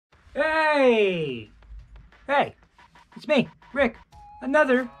Hey! Hey, it's me, Rick.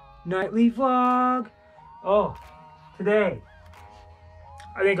 Another nightly vlog. Oh, today,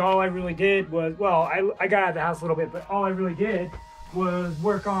 I think all I really did was, well, I got out of the house a little bit, but all I really did was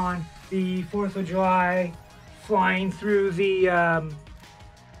work on the 4th of July, flying through the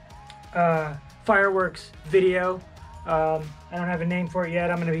fireworks video. I don't have a name for it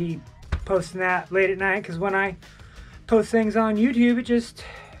yet. I'm going to be posting that late at night, because when I post things on YouTube, it just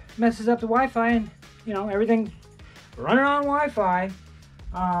messes up the Wi-Fi, and you know, everything running on Wi-Fi.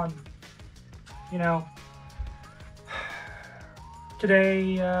 You know,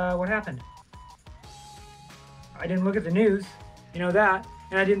 today, what happened? I didn't look at the news, you know that,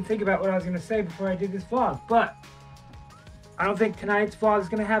 and I didn't think about what I was going to say before I did this vlog, but I don't think tonight's vlog is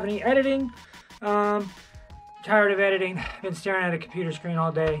going to have any editing. Tired of editing. Been staring at a computer screen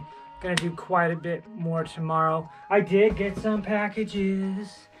all day. Gonna do quite a bit more tomorrow. I did get some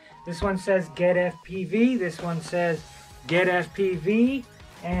packages. This one says get FPV. This one says get FPV.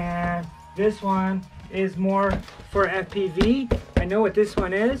 And this one is more for FPV. I know what this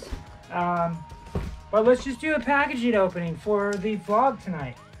one is. But let's just do a packaging opening for the vlog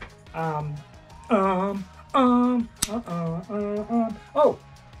tonight. Oh,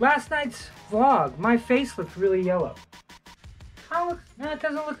 last night's vlog, my face looked really yellow. No, it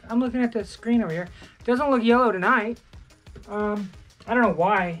doesn't look, I'm looking at the screen over here. It doesn't look yellow tonight. I don't know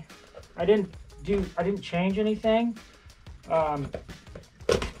why. I didn't change anything.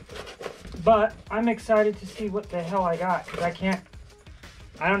 But I'm excited to see what the hell I got, because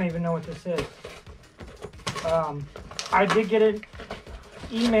I don't even know what this is. I did get an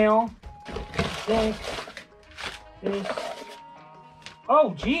email, I think, this,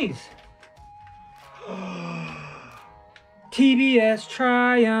 oh geez. TBS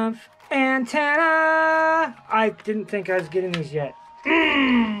Triumph antenna. I didn't think I was getting these yet.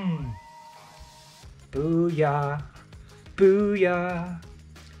 Booyah. Booyah.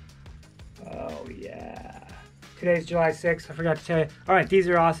 Oh yeah. Today's July 6th. I forgot to tell you. Alright, these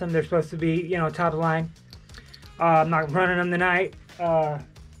are awesome. They're supposed to be, you know, top of the line. I'm not running them tonight.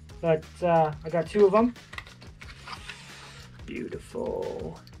 But I got 2 of them.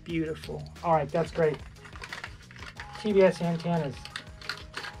 Beautiful. Beautiful. Alright, that's great. TBS antennas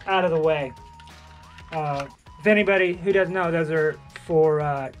out of the way. If anybody who doesn't know, those are for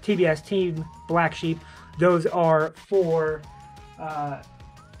TBS Team Black Sheep. Those are for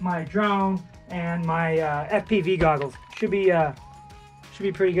my drone and my FPV goggles. Should be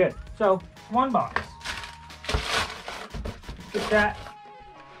pretty good. So, one box. Get that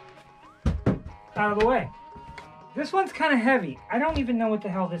out of the way. This one's kind of heavy. I don't even know what the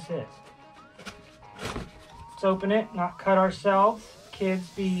hell this is. Let's open it, not cut ourselves. Kids,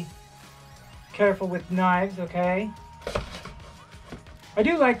 be careful with knives, okay? I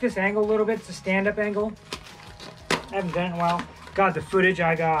do like this angle a little bit. It's a stand-up angle. I haven't done it in a while. God, the footage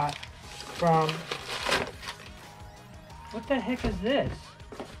I got from... What the heck is this?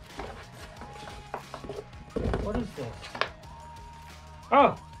 What is this?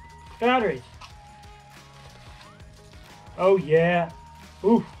 Oh, batteries. Oh, yeah.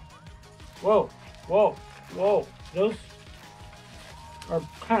 Ooh. Whoa, whoa. Whoa, those are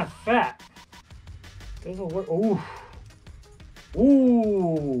kind of fat. Those will work. Ooh.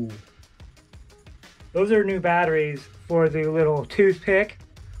 Ooh. Those are new batteries for the little toothpick.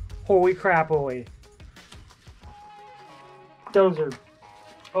 Holy crap, holy. Those are,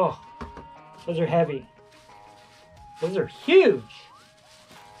 oh, those are heavy. Those are huge.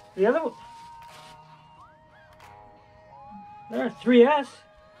 The other one, they're 3S.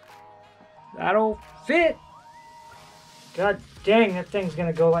 That'll fit. God dang, that thing's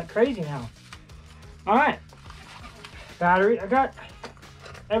gonna go like crazy now. Alright. Battery. I got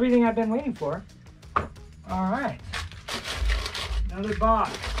everything I've been waiting for. Alright. Another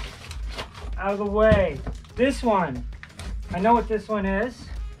box. Out of the way. This one. I know what this one is.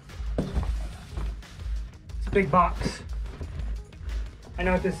 It's a big box. I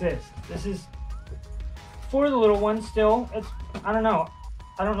know what this is. This is for the little one still. It's, I don't know.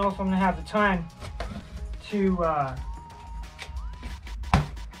 I don't know if I'm gonna have the time to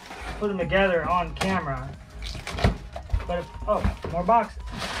put them together on camera. But if, oh, more boxes.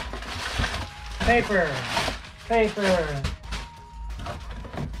 Paper. Paper.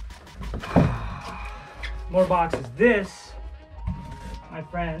 More boxes. This, my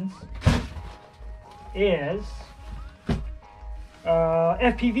friends, is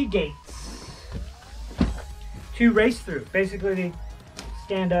FPV gates to race through. Basically, they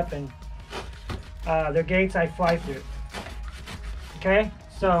stand up and they're gates I fly through. Okay,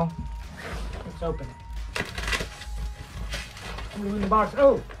 so let's open it. Ooh, in the box.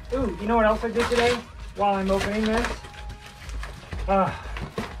 Oh, Ooh, you know what else I did today while I'm opening this? I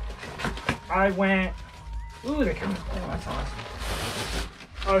went, ooh, they're coming, oh, that's awesome.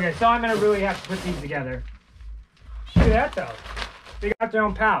 Okay, so I'm gonna really have to put these together. Look at that though. They got their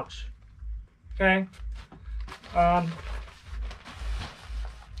own pouch. Okay. They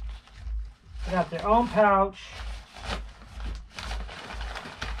got their own pouch.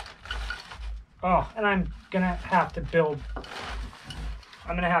 Oh, and I'm gonna have to build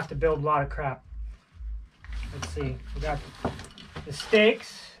a lot of crap. Let's see. We got the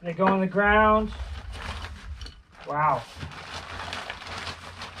stakes. They go on the ground. Wow.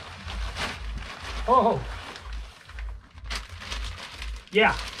 Oh.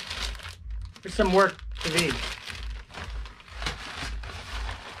 Yeah. There's some work to these.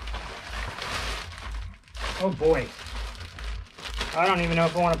 Oh boy. I don't even know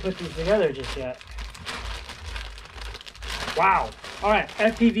if I want to put these together just yet. Wow. All right,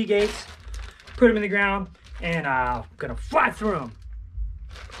 FPV gates. Put them in the ground, and I'm gonna fly through them,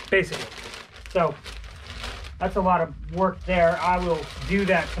 basically. So that's a lot of work there. I will do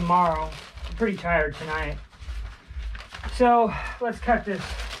that tomorrow. I'm pretty tired tonight. So let's cut this.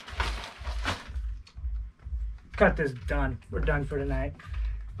 Cut this done. We're done for tonight.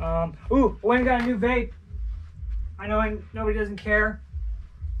 Ooh, I went and got a new vape. I know nobody doesn't care.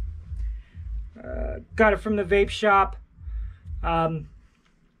 Got it from the vape shop.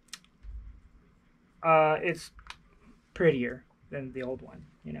 It's prettier than the old one,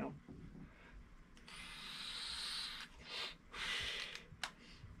 you know.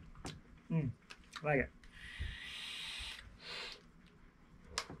 I like it.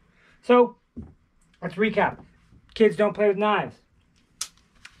 So, let's recap. Kids don't play with knives.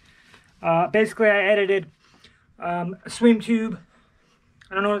 Basically, I edited a SWEEM tube.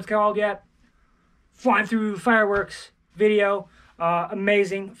 I don't know what it's called yet. Flying through fireworks video.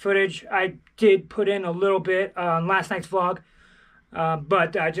 Amazing footage. I did put in a little bit on last night's vlog.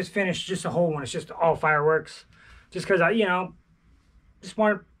 But I just finished just a whole one. It's just all fireworks. Just because I, just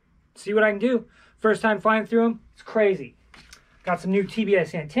want to see what I can do. First time flying through them. It's crazy. Got some new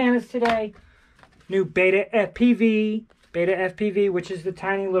TBS antennas today. New Beta FPV, which is the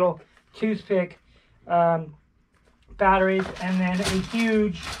tiny little toothpick batteries, and then a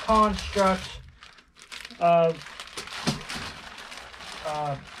huge construct of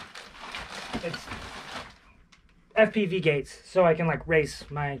it's FPV gates, so I can like race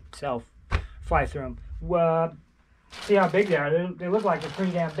myself, fly through them. See how big they are. They look like they're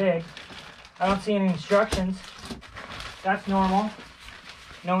pretty damn big. I don't see any instructions. That's normal.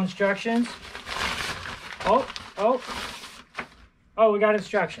 No instructions. Oh, we got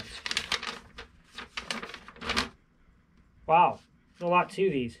instructions. Wow, there's a lot to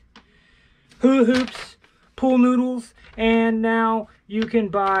these. Hula hoops, pool noodles, and now you can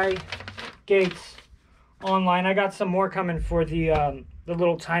buy gates online. I got some more coming for the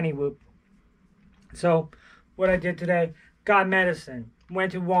little tiny whoop. So what I did today, got medicine,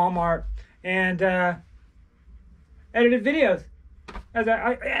 went to Walmart, and edited videos.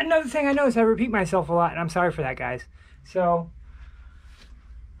 Another thing I noticed, I repeat myself a lot, and I'm sorry for that, guys. So,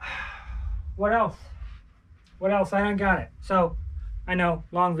 what else? What else? I done got it. So, I know,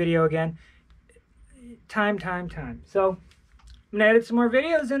 long video again. Time. So, I'm gonna edit some more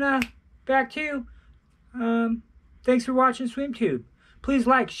videos and back to you. Thanks for watching SWEEM Tube. Please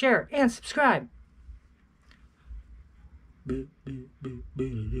like, share, and subscribe.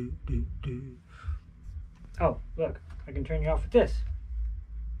 Oh, look, I can turn you off with this.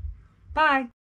 Bye.